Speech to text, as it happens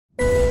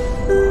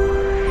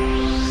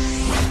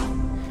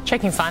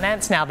Checking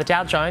finance now, the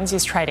Dow Jones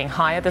is trading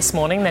higher this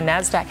morning. The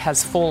Nasdaq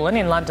has fallen.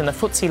 In London, the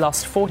FTSE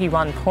lost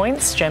 41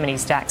 points.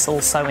 Germany's DAX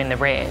also in the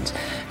red.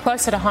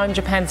 Closer to home,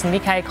 Japan's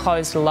Nikkei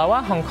closed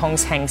lower. Hong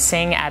Kong's Hang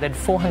Seng added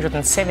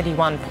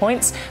 471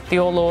 points. The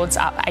All Ords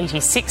up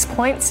 86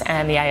 points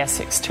and the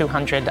ASX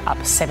 200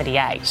 up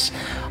 78.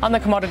 On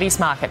the commodities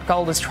market,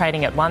 gold is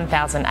trading at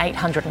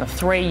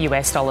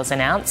 $1,803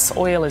 an ounce.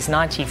 Oil is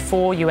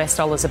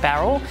 $94 a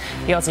barrel.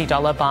 The Aussie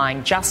dollar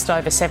buying just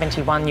over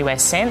 71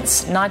 US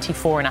cents,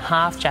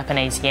 94.5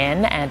 Japanese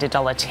yen and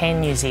 $1.10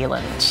 New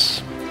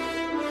Zealand.